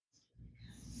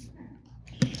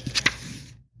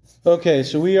Okay,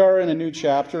 so we are in a new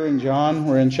chapter in John.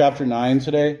 We're in chapter 9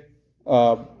 today.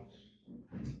 Hopefully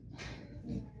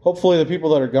the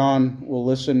people that are gone will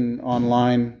listen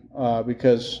online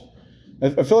because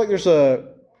I feel like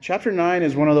chapter 9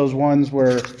 is one of those ones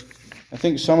where I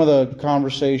think some of the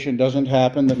conversation doesn't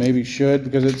happen that maybe should,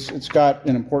 because it's got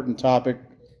an important topic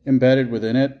embedded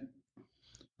within it.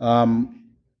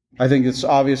 I think it's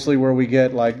obviously where we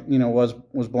get was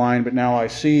blind, but now I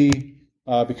see,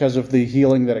 because of the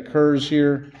healing that occurs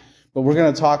here. But we're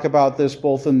going to talk about this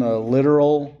both in the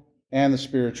literal and the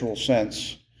spiritual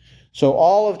sense. So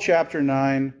all of chapter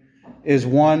 9 is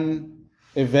one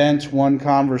event, one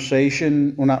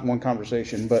conversation. Well, not one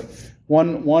conversation, but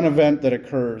one event that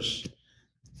occurs.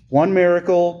 One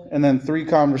miracle, and then 3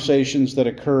 conversations that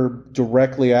occur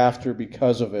directly after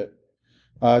because of it.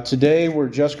 Today we're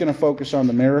just going to focus on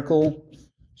the miracle,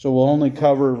 so we'll only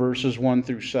cover verses 1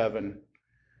 through 7.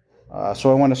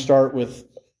 So I want to start with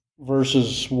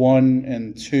verses 1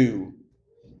 and 2.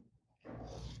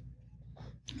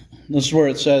 This is where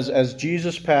it says, "As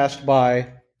Jesus passed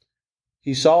by,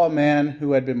 he saw a man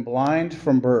who had been blind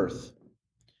from birth.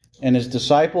 And his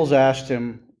disciples asked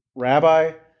him,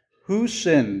 'Rabbi, who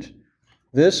sinned,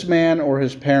 this man or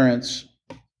his parents,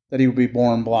 that he would be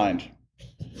born blind?'"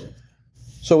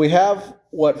 So we have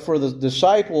what for the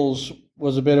disciples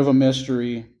was a bit of a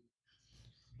mystery,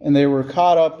 and they were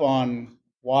caught up on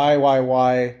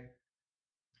why,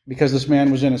 because this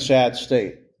man was in a sad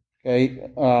state. Okay,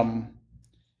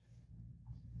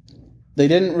 they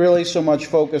didn't really so much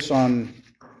focus on,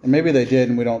 and maybe they did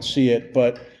and we don't see it,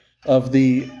 but of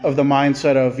the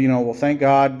mindset of, well, thank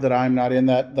God that I'm not in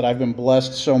that I've been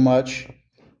blessed so much.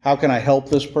 How can I help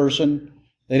this person?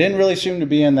 They didn't really seem to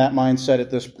be in that mindset at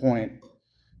this point.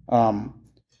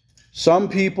 Some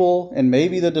people, and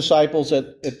maybe the disciples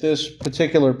at this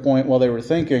particular point while they were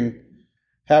thinking,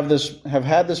 have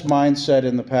had this mindset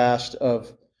in the past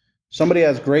of somebody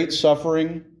has great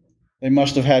suffering, they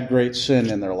must have had great sin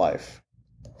in their life.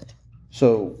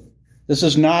 So this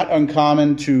is not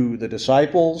uncommon to the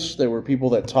disciples. There were people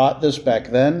that taught this back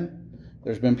then.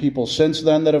 There's been people since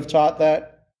then that have taught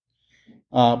that.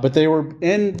 But they were,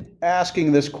 in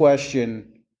asking this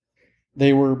question,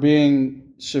 they were being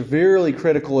severely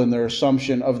critical in their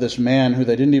assumption of this man who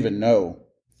they didn't even know.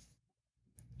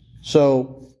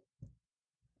 So,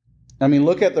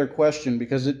 look at their question,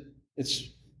 because it's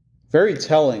very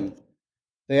telling.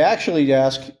 They actually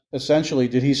ask, essentially,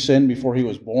 did he sin before he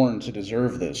was born to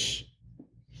deserve this?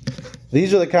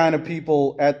 These are the kind of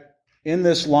people in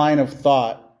this line of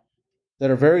thought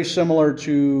that are very similar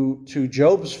to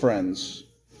Job's friends,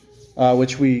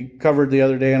 which we covered the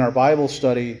other day in our Bible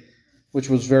study, which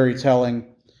was very telling.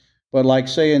 But like,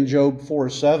 say, in Job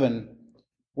 4:7,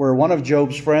 where one of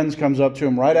Job's friends comes up to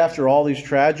him right after all these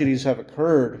tragedies have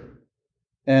occurred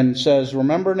and says,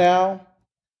 "Remember now,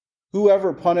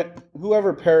 whoever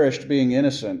perished being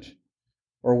innocent,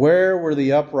 or where were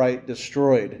the upright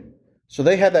destroyed?" So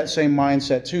they had that same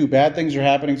mindset too. Bad things are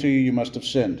happening to you, you must have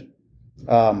sinned.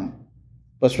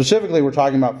 But specifically, we're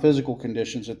talking about physical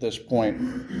conditions at this point.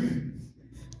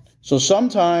 So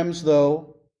sometimes,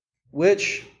 though,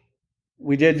 which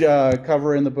we did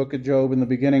cover in the book of Job in the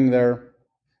beginning there,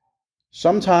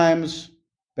 sometimes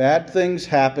bad things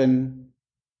happen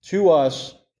to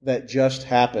us that just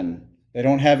happen. They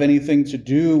don't have anything to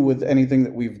do with anything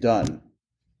that we've done.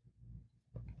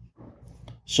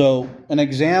 So an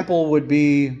example would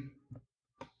be,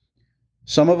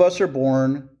 some of us are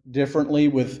born differently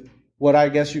with what I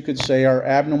guess you could say are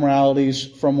abnormalities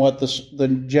from what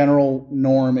the general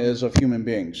norm is of human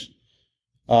beings.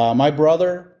 My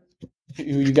brother, who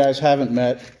you guys haven't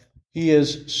met, he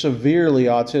is severely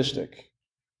autistic.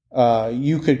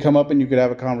 You could come up and you could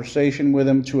have a conversation with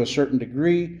him to a certain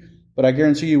degree, but I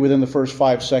guarantee you within the first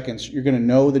 5 seconds, you're going to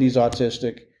know that he's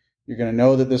autistic. You're going to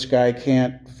know that this guy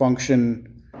can't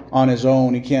function on his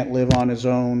own. He can't live on his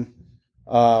own.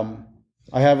 I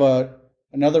have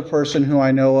another person who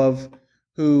I know of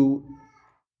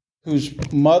whose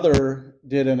mother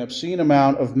did an obscene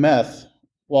amount of meth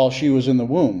while she was in the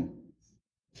womb.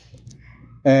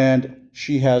 And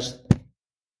she has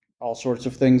all sorts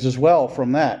of things as well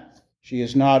from that. She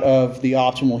is not of the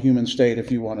optimal human state,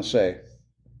 if you want to say.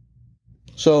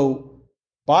 So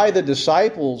by the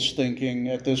disciples' thinking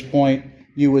at this point,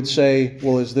 you would say,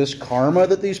 well, is this karma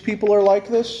that these people are like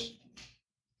this?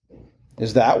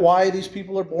 Is that why these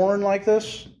people are born like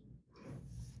this?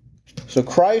 So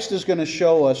Christ is going to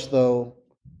show us, though,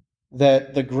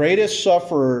 that the greatest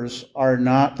sufferers are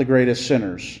not the greatest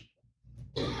sinners.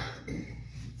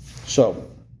 So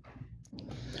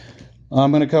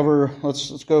I'm going to cover,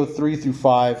 let's go 3 through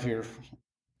 5 here.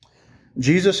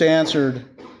 Jesus answered,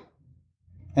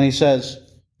 And he says,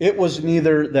 it was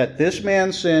neither that this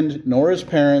man sinned nor his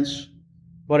parents,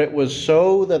 but it was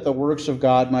so that the works of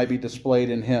God might be displayed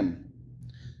in him.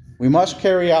 We must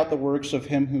carry out the works of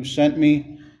him who sent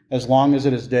me as long as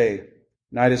it is day.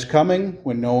 Night is coming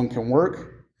when no one can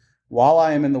work. While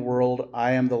I am in the world,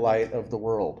 I am the light of the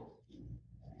world.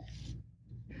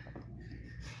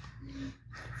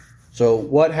 So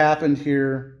what happened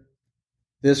here?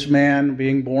 This man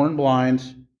being born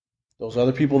blind, those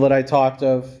other people that I talked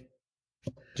of,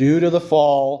 due to the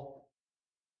fall,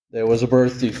 there was a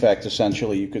birth defect,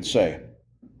 essentially, you could say.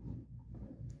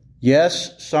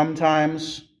 Yes,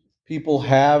 sometimes people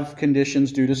have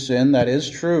conditions due to sin. That is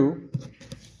true.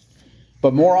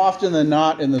 But more often than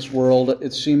not in this world,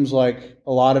 it seems like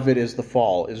a lot of it is the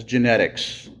fall, is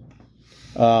genetics.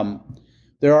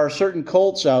 There are certain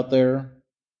cults out there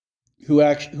who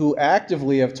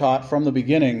actively have taught from the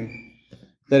beginning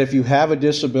that if you have a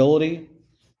disability,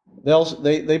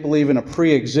 they believe in a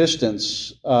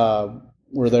pre-existence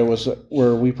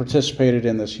where we participated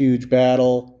in this huge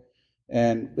battle,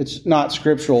 and it's not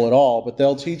scriptural at all. But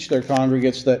they'll teach their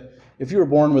congregates that if you were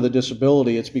born with a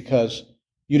disability, it's because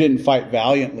you didn't fight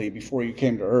valiantly before you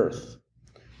came to earth,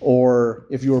 or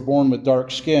if you were born with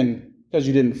dark skin, because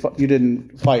you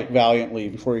didn't fight valiantly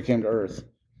before you came to earth.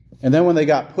 And then when they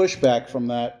got pushback from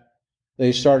that,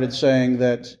 they started saying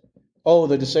that, oh,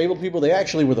 the disabled people, they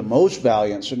actually were the most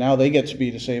valiant, so now they get to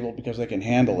be disabled because they can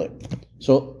handle it.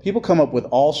 So people come up with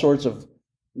all sorts of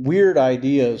weird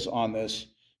ideas on this,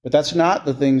 but that's not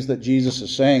the things that Jesus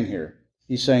is saying here.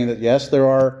 He's saying that, yes, there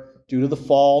are, due to the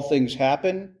fall, things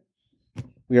happen.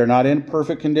 We are not in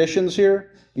perfect conditions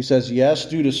here. He says, yes,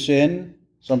 due to sin,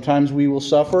 sometimes we will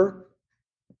suffer.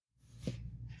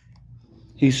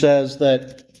 He says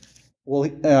that,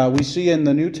 we see in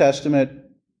the New Testament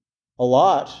a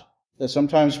lot that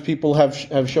sometimes people have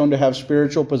shown to have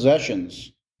spiritual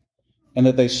possessions and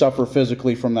that they suffer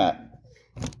physically from that.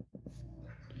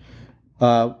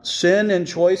 Sin and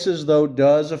choices, though,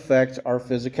 does affect our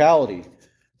physicality.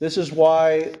 This is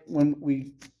why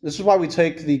we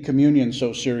take the communion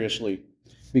so seriously.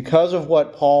 Because of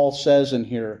what Paul says in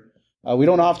here. We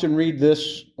don't often read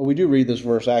this. Well, we do read this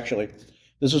verse, actually.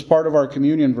 This is part of our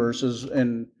communion verses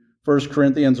in 1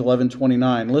 Corinthians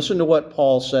 11:29. Listen to what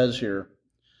Paul says here,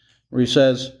 where he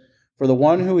says, "For the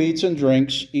one who eats and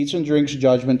drinks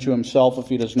judgment to himself if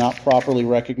he does not properly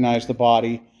recognize the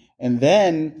body." And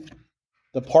then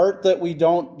the part that we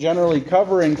don't generally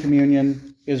cover in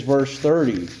communion is verse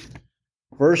 30.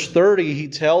 Verse 30, he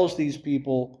tells these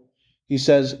people, he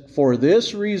says, "For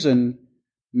this reason,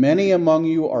 many among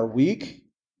you are weak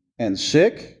and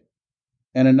sick,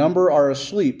 and a number are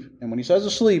asleep." And when he says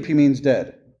asleep, he means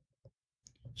dead.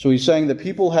 So he's saying that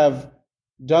people have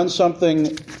done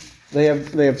something, they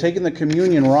have taken the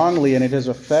communion wrongly, and it has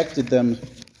affected them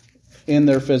in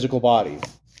their physical body.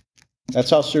 That's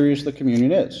how serious the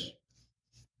communion is.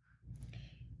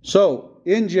 So,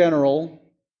 in general,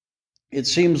 it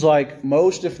seems like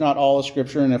most, if not all, of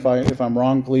Scripture, and if I'm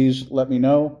wrong, please let me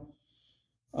know.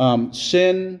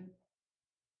 Sin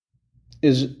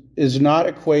is not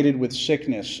equated with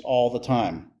sickness all the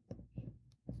time.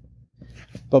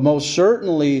 But most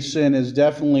certainly, sin is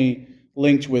definitely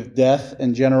linked with death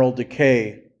and general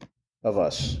decay of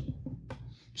us.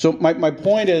 So my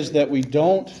point is that we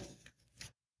don't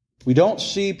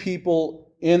see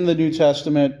people in the New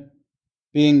Testament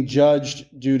being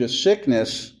judged due to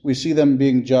sickness. We see them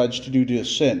being judged due to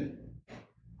sin.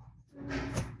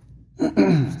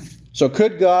 So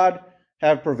could God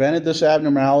have prevented this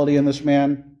abnormality in this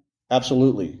man?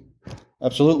 Absolutely.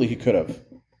 Absolutely, he could have.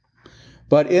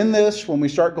 But in this, when we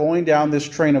start going down this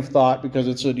train of thought, because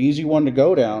it's an easy one to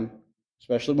go down,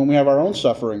 especially when we have our own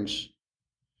sufferings,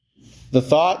 the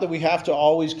thought that we have to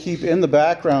always keep in the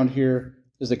background here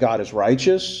is that God is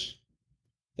righteous,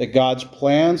 that God's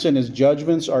plans and his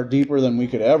judgments are deeper than we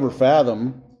could ever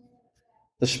fathom.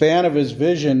 The span of his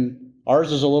vision,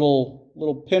 ours is a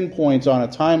little pinpoint on a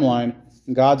timeline,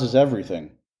 and God's is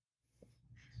everything.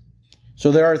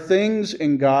 So there are things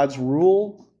in God's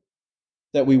rule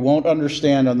that we won't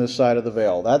understand on this side of the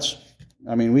veil.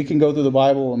 We can go through the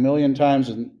Bible a million times,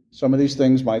 and some of these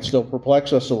things might still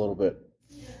perplex us a little bit.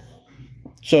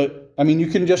 So, you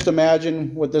can just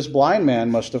imagine what this blind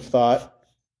man must have thought.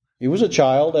 He was a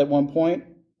child at one point,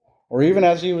 or even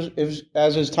as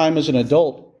his time as an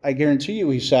adult. I guarantee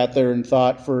you he sat there and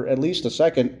thought for at least a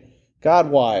second, God,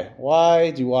 why?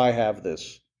 Why do I have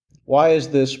this? Why is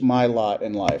this my lot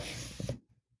in life?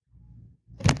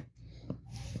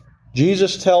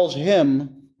 Jesus tells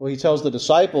he tells the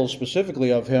disciples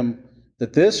specifically of him,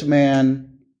 that this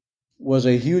man was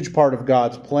a huge part of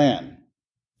God's plan.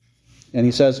 And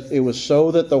he says, it was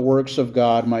so that the works of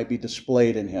God might be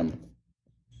displayed in him.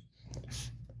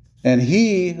 And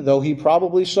he, though he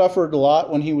probably suffered a lot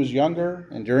when he was younger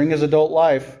and during his adult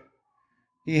life,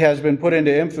 he has been put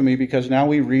into infamy because now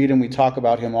we read and we talk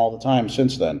about him all the time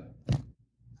since then.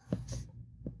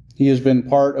 He has been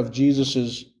part of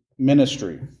Jesus'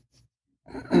 ministry.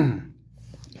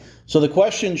 So the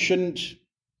question shouldn't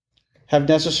have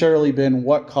necessarily been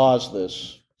what caused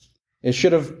this. It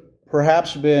should have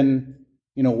perhaps been,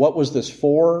 what was this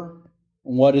for?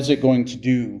 And what is it going to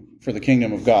do for the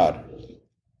kingdom of God?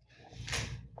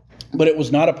 But it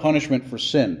was not a punishment for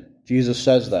sin. Jesus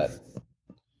says that.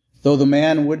 Though the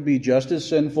man would be just as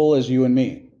sinful as you and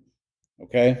me.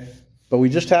 Okay? But we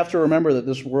just have to remember that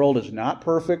this world is not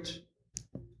perfect.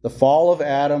 The fall of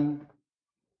Adam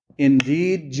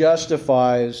indeed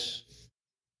justifies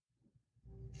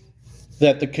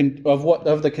that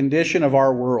of the condition of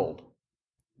our world.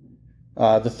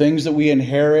 The things that we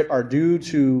inherit are due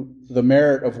to the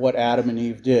merit of what Adam and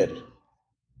Eve did.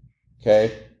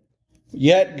 Okay?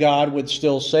 Yet God would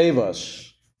still save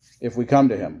us if we come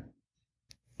to him.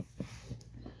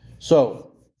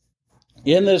 So,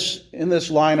 in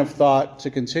this line of thought to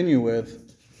continue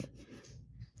with,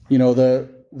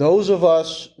 those of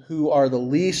us who are the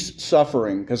least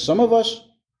suffering, because some of us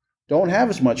don't have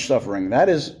as much suffering. That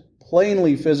is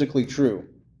plainly physically true.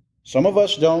 Some of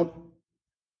us don't.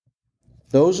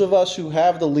 Those of us who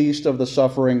have the least of the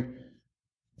suffering,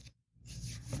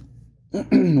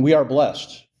 we are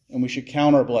blessed, and we should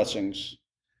count our blessings.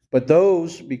 But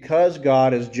those, because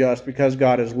God is just, because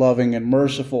God is loving and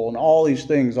merciful and all these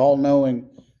things, all-knowing,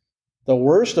 the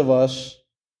worst of us,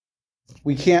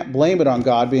 we can't blame it on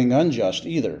God being unjust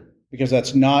either, because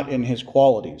that's not in his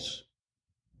qualities.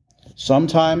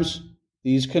 Sometimes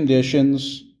these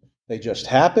conditions, they just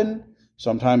happen.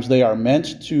 Sometimes they are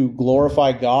meant to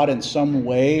glorify God in some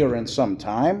way or in some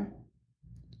time.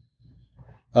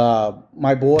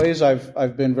 My boys,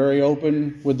 I've been very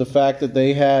open with the fact that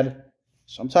they had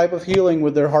some type of healing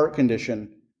with their heart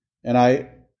condition. And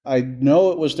I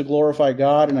know it was to glorify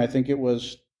God, and I think it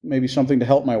was maybe something to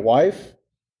help my wife.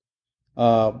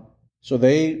 So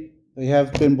they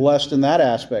have been blessed in that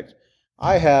aspect.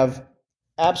 I have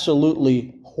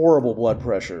absolutely horrible blood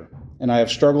pressure, and I have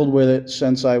struggled with it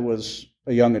since I was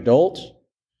a young adult.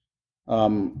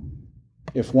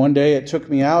 If one day it took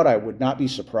me out, I would not be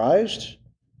surprised.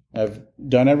 I've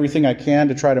done everything I can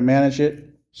to try to manage it,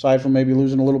 aside from maybe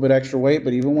losing a little bit extra weight.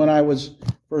 But even when I was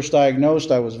first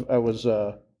diagnosed, I was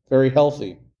very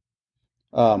healthy.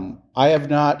 I have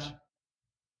not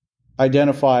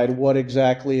identified what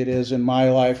exactly it is in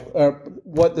my life,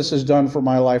 what this has done for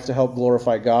my life to help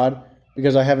glorify God,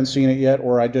 because I haven't seen it yet,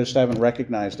 or I just haven't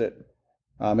recognized it.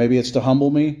 Maybe it's to humble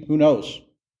me. Who knows?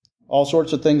 All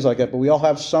sorts of things like that. But we all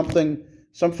have something,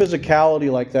 some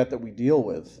physicality like that we deal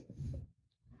with.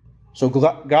 So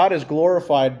God is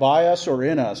glorified by us or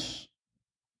in us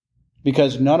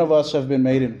because none of us have been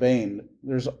made in vain.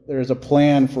 There's a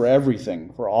plan for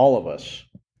everything, for all of us.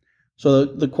 So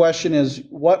the question is,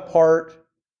 what part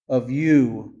of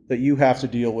you that you have to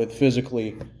deal with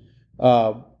physically,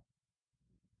 what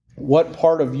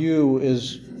part of you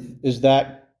is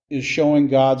showing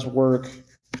God's work,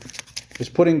 is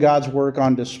putting God's work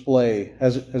on display,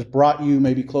 has brought you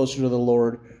maybe closer to the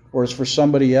Lord, or is for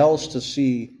somebody else to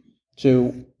see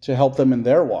to help them in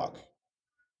their walk?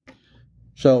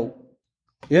 So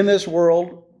in this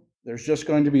world, there's just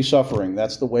going to be suffering.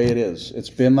 That's the way it is. It's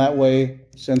been that way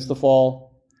since the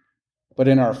fall. But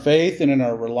in our faith and in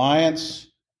our reliance,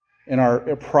 in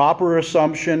our proper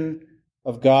assumption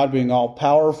of God being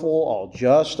all-powerful,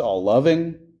 all-just,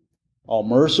 all-loving,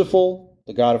 all-merciful,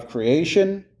 the God of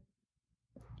creation,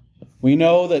 we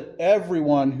know that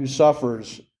everyone who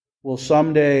suffers will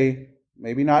someday,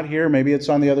 maybe not here, maybe it's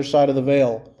on the other side of the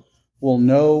veil, will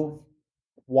know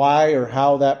why or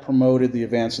how that promoted the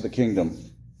advance of the kingdom.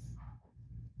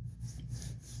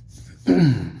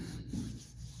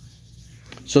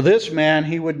 So this man,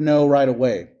 he would know right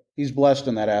away. He's blessed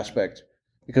in that aspect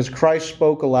because Christ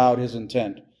spoke aloud his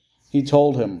intent. He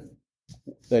told him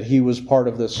that he was part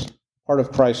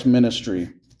of Christ's ministry,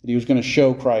 that he was going to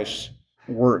show Christ's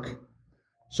work.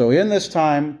 So in this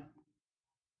time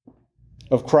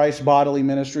of Christ's bodily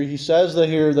ministry, he says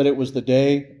here that it was the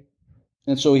day,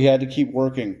 and so he had to keep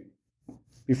working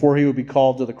before he would be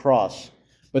called to the cross.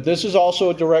 But this is also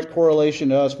a direct correlation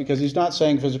to us because he's not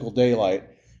saying physical daylight.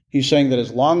 He's saying that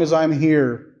as long as I'm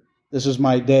here, this is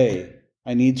my day.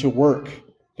 I need to work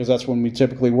because that's when we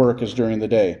typically work, is during the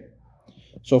day.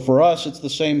 So for us, it's the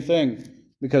same thing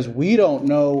because we don't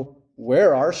know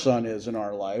where our sun is in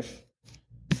our life.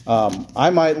 I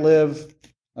might live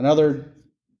another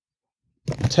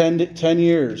 10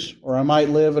 years, or I might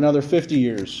live another 50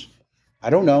 years. I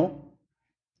don't know.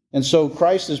 And so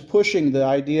Christ is pushing the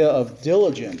idea of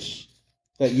diligence,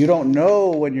 that you don't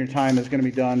know when your time is going to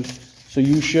be done, so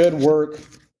you should work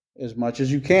as much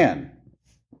as you can.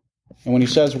 And when he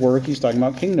says work, he's talking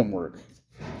about kingdom work.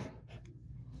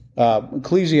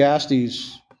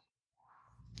 Ecclesiastes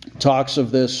talks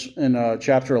of this in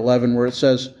chapter 11, where it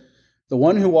says, "The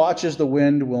one who watches the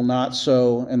wind will not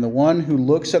sow, and the one who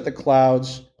looks at the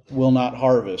clouds will not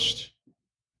harvest."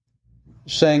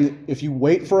 Saying, if you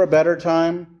wait for a better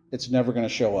time, it's never going to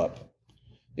show up.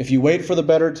 If you wait for the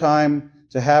better time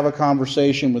to have a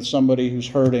conversation with somebody who's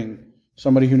hurting,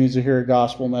 somebody who needs to hear a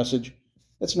gospel message,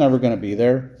 it's never going to be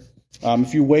there.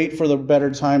 If you wait for the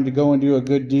better time to go and do a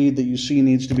good deed that you see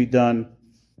needs to be done,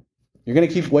 you're going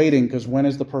to keep waiting, because when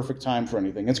is the perfect time for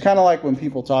anything? It's kind of like when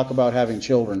people talk about having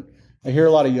children. I hear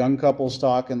a lot of young couples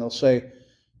talk, and they'll say,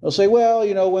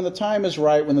 well, when the time is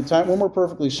right, when we're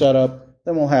perfectly set up,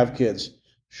 then we'll have kids.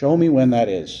 Show me when that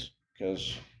is,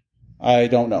 because I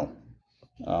don't know.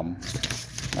 I'm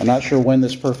not sure when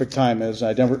this perfect time is.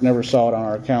 I never saw it on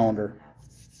our calendar,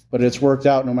 but it's worked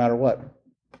out no matter what.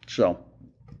 So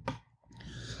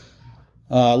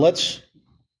let's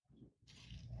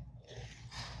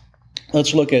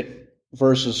look at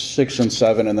verses 6 and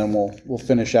 7, and then we'll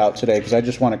finish out today, because I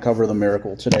just want to cover the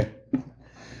miracle today.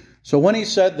 So when he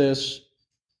said this,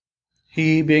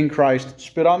 he, being Christ,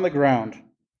 spit on the ground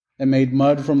and made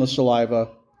mud from the saliva,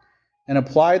 and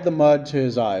applied the mud to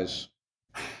his eyes.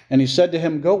 And he said to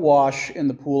him, "Go wash in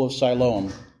the pool of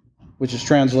Siloam," which is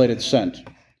translated sent.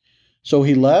 So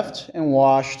he left and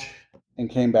washed and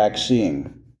came back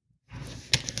seeing.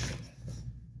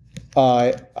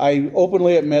 I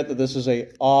openly admit that this is an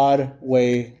odd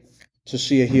way to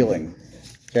see a healing.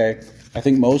 Okay? I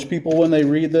think most people, when they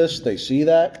read this, they see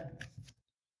that.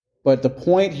 But the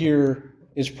point here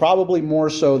is probably more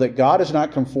so that God is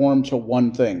not conformed to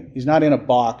one thing. He's not in a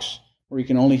box where he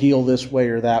can only heal this way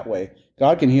or that way.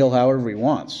 God can heal however he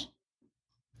wants.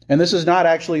 And this is not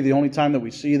actually the only time that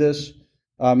we see this.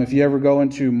 If you ever go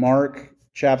into Mark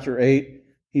chapter 8,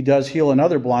 he does heal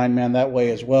another blind man that way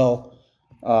as well,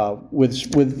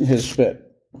 with his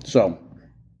spit.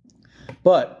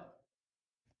 But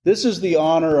this is the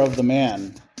honor of the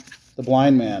man, the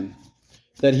blind man,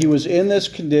 that he was in this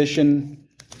condition,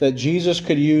 that Jesus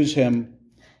could use him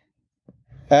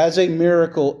as a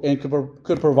miracle and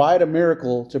could provide a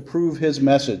miracle to prove his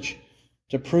message,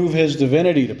 to prove his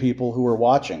divinity to people who were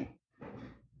watching.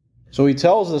 So he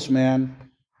tells this man,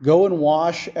 "Go and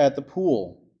wash at the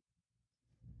pool."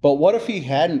 But what if he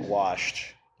hadn't washed?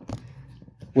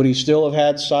 Would he still have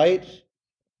had sight?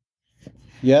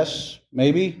 Yes,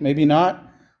 maybe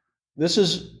not.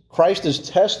 Christ is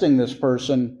testing this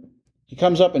person. He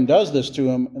comes up and does this to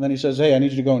him, and then he says, "Hey, I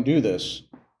need you to go and do this."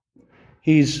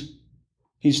 He's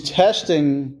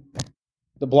testing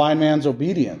the blind man's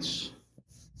obedience.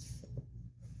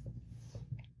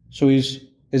 So is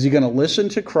he going to listen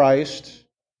to Christ,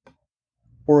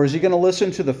 or is he going to listen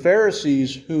to the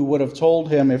Pharisees, who would have told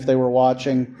him, if they were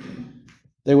watching,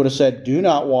 they would have said, "Do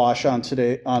not wash on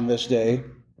this day.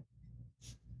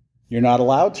 You're not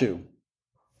allowed to."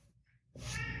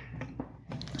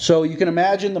 So you can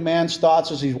imagine the man's thoughts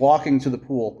as he's walking to the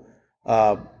pool.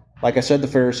 Like I said, the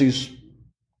Pharisees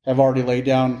have already laid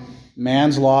down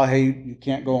man's law. Hey, you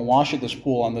can't go and wash at this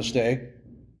pool on this day.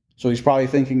 So he's probably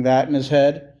thinking that in his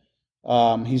head.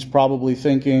 He's probably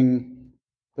thinking,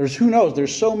 who knows,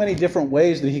 there's so many different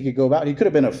ways that he could go about. He could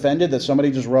have been offended that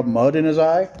somebody just rubbed mud in his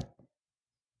eye.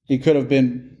 He could have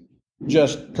been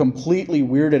just completely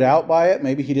weirded out by it.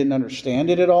 Maybe he didn't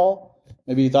understand it at all.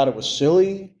 Maybe he thought it was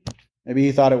silly. Maybe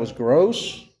he thought it was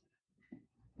gross.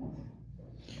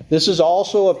 This is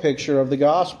also a picture of the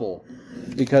gospel,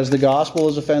 because the gospel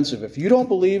is offensive. If you don't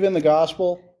believe in the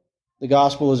gospel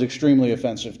is extremely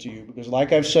offensive to you, because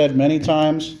like I've said many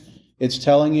times, it's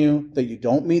telling you that you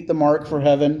don't meet the mark for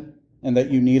heaven and that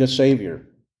you need a Savior.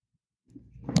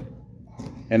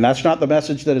 And that's not the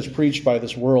message that is preached by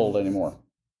this world anymore.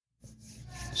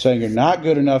 Saying you're not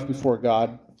good enough before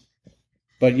God,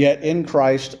 but yet in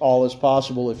Christ all is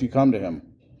possible if you come to him.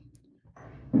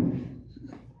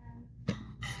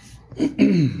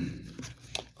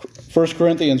 1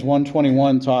 Corinthians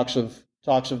 1:21 talks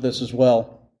of this as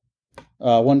well.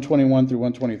 1:21 through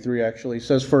 1:23 actually. It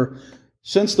says,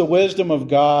 since in the wisdom of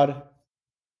God,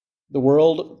 the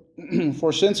world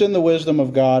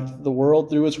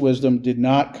through its wisdom did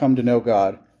not come to know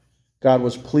God. God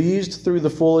was pleased through the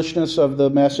foolishness of the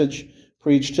message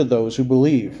preached to those who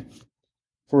believe.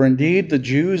 For indeed the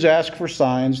Jews ask for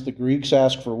signs, the Greeks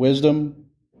ask for wisdom,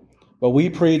 but we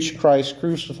preach Christ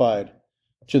crucified,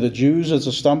 To the Jews, it's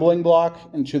a stumbling block,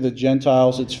 and to the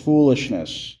Gentiles, it's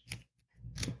foolishness.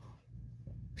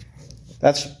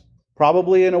 That's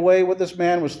probably, in a way, what this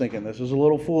man was thinking. This is a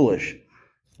little foolish.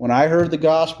 When I heard the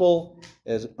gospel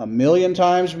as a million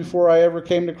times before I ever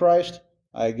came to Christ,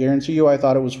 I guarantee you I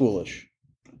thought it was foolish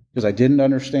because I didn't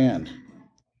understand.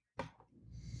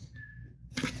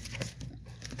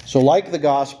 So like the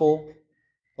gospel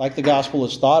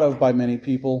is thought of by many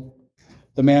people,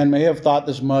 the man may have thought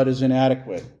this mud is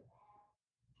inadequate.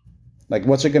 Like,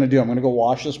 what's it going to do? I'm going to go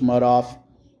wash this mud off.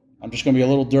 I'm just going to be a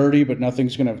little dirty, but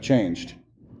nothing's going to have changed.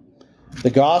 The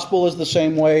gospel is the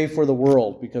same way for the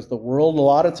world, because the world a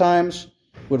lot of times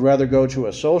would rather go to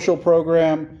a social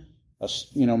program,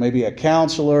 maybe a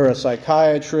counselor, a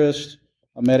psychiatrist,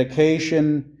 a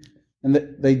medication,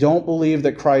 and they don't believe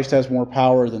that Christ has more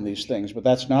power than these things, but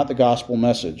that's not the gospel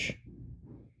message.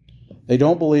 They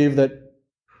don't believe that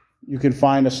you can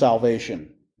find a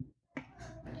salvation.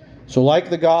 So like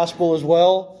the gospel as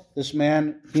well, this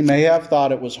man, he may have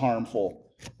thought it was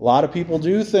harmful. A lot of people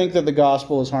do think that the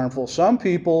gospel is harmful. Some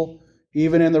people,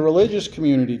 even in the religious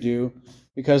community, do,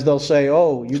 because they'll say,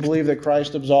 oh, you believe that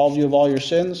Christ absolves you of all your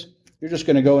sins? You're just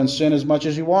going to go and sin as much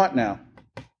as you want now.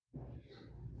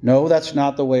 No, that's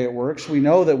not the way it works. We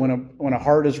know that when a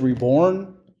heart is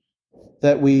reborn,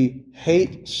 that we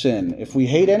hate sin. If we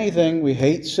hate anything, we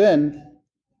hate sin.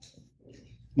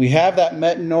 We have that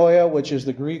metanoia, which is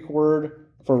the Greek word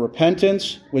for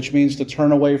repentance, which means to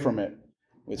turn away from it.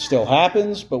 It still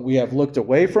happens, but we have looked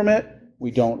away from it.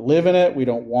 We don't live in it. We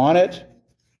don't want it.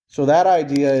 So that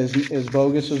idea is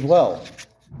bogus as well.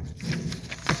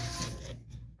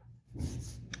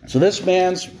 So this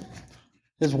man's,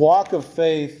 his walk of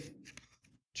faith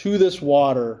to this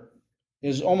water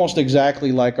is almost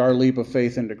exactly like our leap of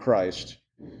faith into Christ.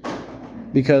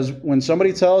 Because when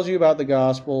somebody tells you about the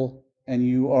gospel and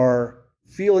you are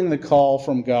feeling the call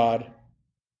from God,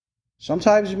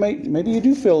 sometimes maybe you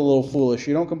do feel a little foolish.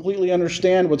 You don't completely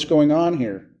understand what's going on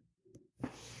here.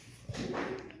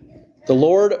 The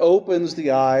Lord opens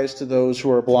the eyes to those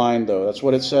who are blind, though. That's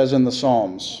what it says in the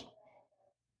Psalms.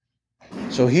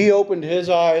 So he opened his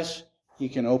eyes. He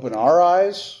can open our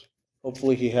eyes.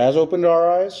 Hopefully he has opened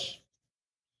our eyes.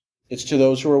 It's to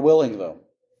those who are willing, though.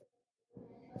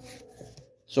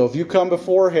 So if you come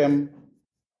before him,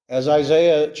 as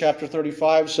Isaiah chapter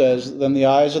 35 says, then the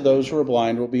eyes of those who are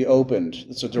blind will be opened.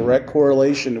 It's a direct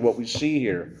correlation to what we see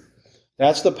here.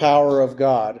 That's the power of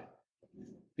God,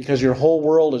 because your whole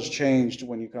world is changed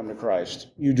when you come to Christ.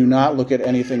 You do not look at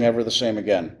anything ever the same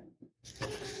again.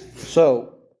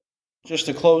 So, just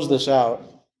to close this out,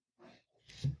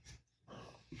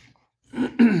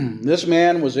 this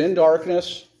man was in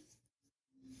darkness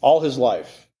all his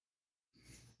life,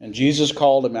 and Jesus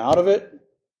called him out of it.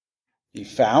 He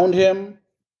found him,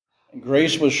 and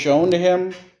grace was shown to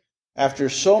him after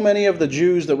so many of the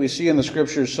Jews that we see in the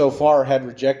Scriptures so far had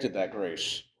rejected that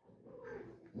grace.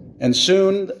 And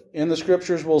soon in the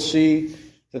Scriptures we'll see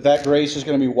that grace is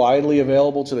going to be widely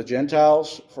available to the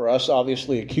Gentiles, for us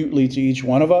obviously acutely to each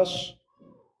one of us.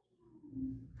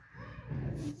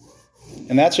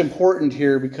 And that's important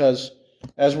here because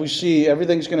as we see,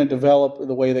 everything's going to develop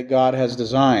the way that God has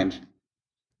designed.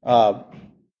 God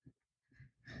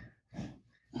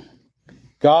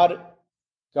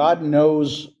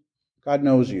knows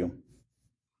you.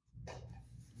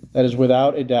 That is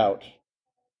without a doubt.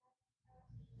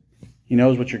 He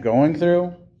knows what you're going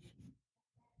through.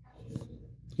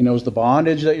 He knows the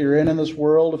bondage that you're in this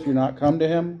world if you're not come to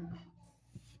him.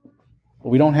 But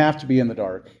we don't have to be in the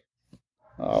dark.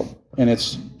 And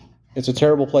it's a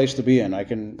terrible place to be in, I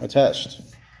can attest.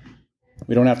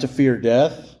 We don't have to fear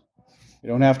death. We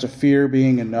don't have to fear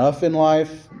being enough in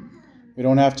life. We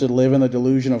don't have to live in the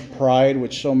delusion of pride,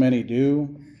 which so many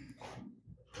do.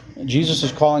 Jesus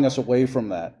is calling us away from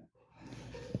that.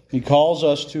 He calls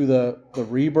us to the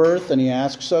rebirth, and he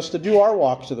asks us to do our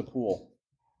walk to the pool.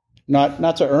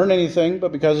 Not to earn anything,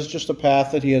 but because it's just a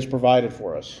path that he has provided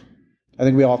for us. I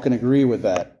think we all can agree with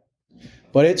that.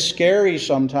 But it's scary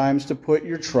sometimes to put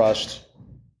your trust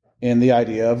in the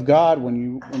idea of God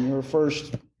when you're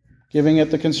first giving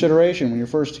it the consideration, when you're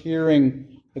first hearing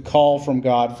the call from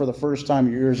God for the first time,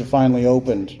 your ears are finally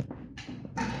opened.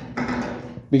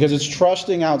 Because it's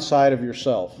trusting outside of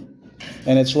yourself.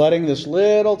 And it's letting this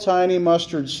little tiny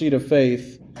mustard seed of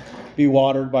faith be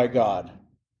watered by God.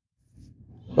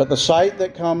 But the sight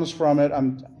that comes from it,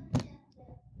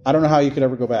 I don't know how you could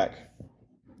ever go back.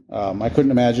 I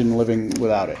couldn't imagine living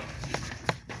without it.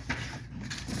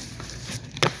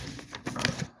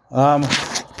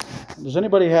 Does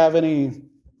anybody have any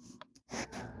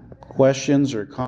questions or comments?